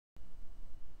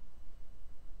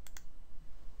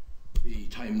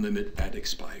time limit had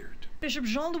expired. Bishop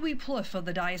Jean-Louis Plouffe of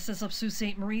the Diocese of Sault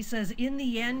Ste. Marie says in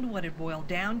the end what it boiled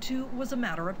down to was a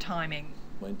matter of timing.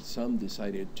 When some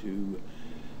decided to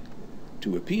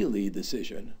appeal the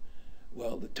decision,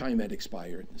 well, the time had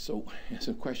expired. So it's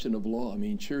a question of law. I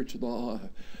mean, church law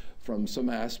from some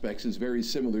aspects is very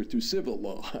similar to civil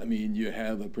law. I mean, you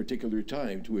have a particular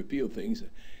time to appeal things.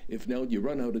 If now you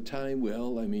run out of time,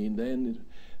 well, I mean, then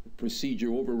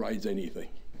procedure overrides anything.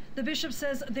 The bishop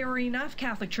says there are enough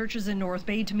Catholic churches in North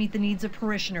Bay to meet the needs of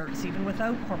parishioners, even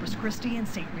without Corpus Christi and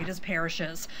St. Rita's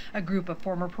parishes. A group of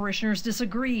former parishioners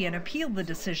disagree and appealed the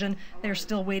decision. They're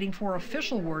still waiting for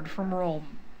official word from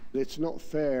Rome. It's not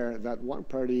fair that one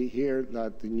party hears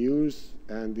the news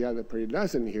and the other party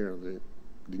doesn't hear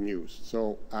the news.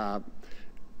 So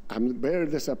I'm very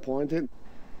disappointed.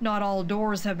 Not all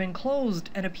doors have been closed.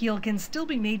 An appeal can still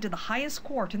be made to the highest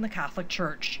court in the Catholic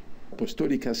Church.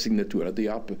 Apostolic Signatura,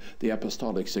 the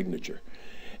Apostolic Signature.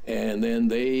 And then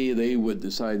they would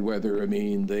decide whether, I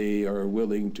mean, they are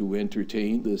willing to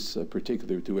entertain this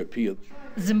particular appeal.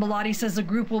 Zimbalati says the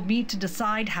group will meet to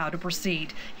decide how to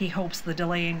proceed. He hopes the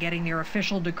delay in getting their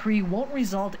official decree won't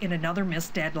result in another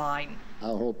missed deadline.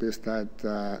 Our hope is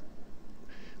that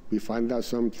we find out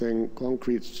something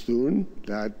concrete soon,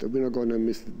 that we're not going to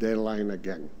miss the deadline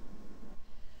again.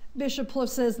 Bishop Plouffe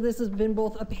says this has been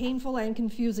both a painful and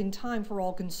confusing time for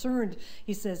all concerned.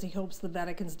 He says he hopes the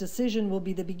Vatican's decision will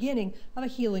be the beginning of a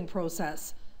healing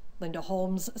process. Linda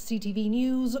Holmes, CTV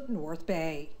News, North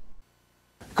Bay.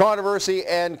 Controversy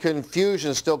and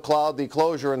confusion still cloud the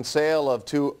closure and sale of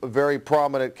two very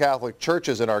prominent Catholic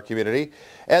churches in our community.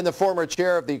 And the former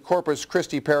chair of the Corpus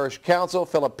Christi Parish Council,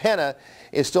 Phillip Penna,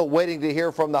 is still waiting to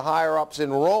hear from the higher-ups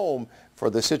in Rome for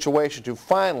the situation to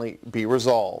finally be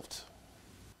resolved.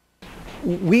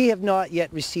 We have not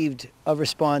yet received a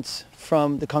response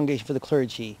from the Congregation for the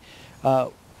Clergy.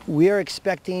 We are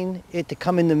expecting it to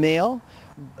come in the mail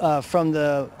from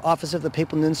the Office of the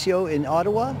Papal Nuncio in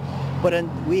Ottawa, but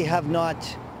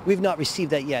we've not received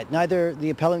that yet, neither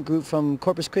the appellant group from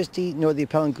Corpus Christi nor the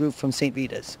appellant group from St.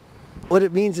 Rita's. What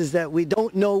it means is that we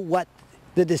don't know what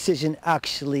the decision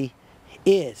actually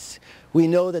is. We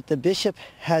know that the bishop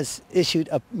has issued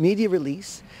a media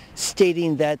release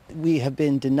stating that we have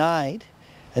been denied,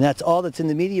 and that's all that's in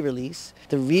the media release.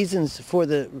 The reasons for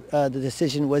the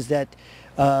decision was that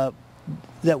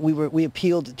we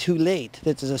appealed too late,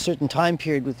 that there's a certain time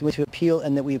period with which to appeal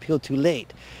and that we appealed too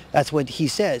late. That's what he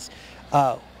says.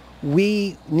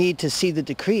 We need to see the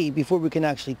decree before we can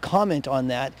actually comment on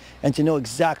that and to know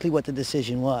exactly what the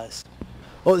decision was.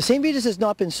 Well, St. Rita's has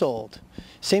not been sold.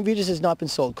 St. Rita's has not been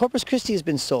sold. Corpus Christi has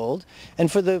been sold,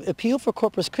 and for the appeal for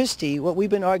Corpus Christi, what we've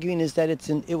been arguing is that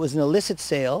it was an illicit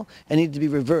sale and needed to be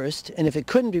reversed, and if it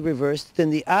couldn't be reversed,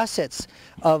 then the assets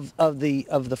of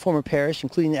the former parish,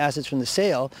 including the assets from the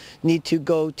sale, need to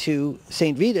go to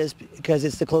St. Rita's because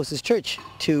it's the closest church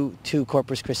to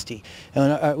Corpus Christi,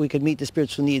 and we could meet the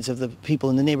spiritual needs of the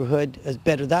people in the neighborhood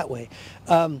better that way.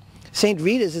 St.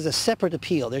 Rita's is a separate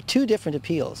appeal. They're two different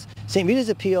appeals. St. Rita's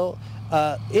appeal,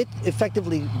 it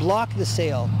effectively blocked the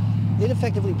sale. It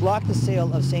effectively blocked the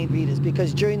sale of St. Rita's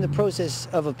because during the process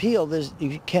of appeal,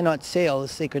 you cannot sell the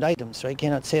sacred items, right? You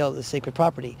cannot sell the sacred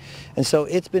property. And so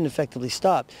it's been effectively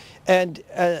stopped. And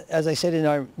as I said in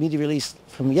our media release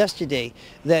from yesterday,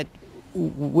 that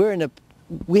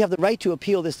we have the right to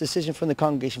appeal this decision from the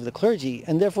Congregation for the Clergy,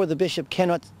 and therefore the bishop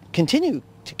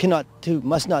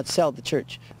must not sell the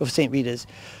Church of St. Rita's.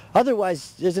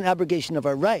 Otherwise, there's an abrogation of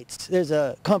our rights. There's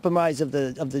a compromise of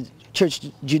the church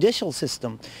judicial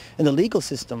system and the legal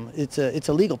system. It's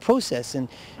a legal process, and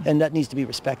that needs to be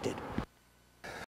respected.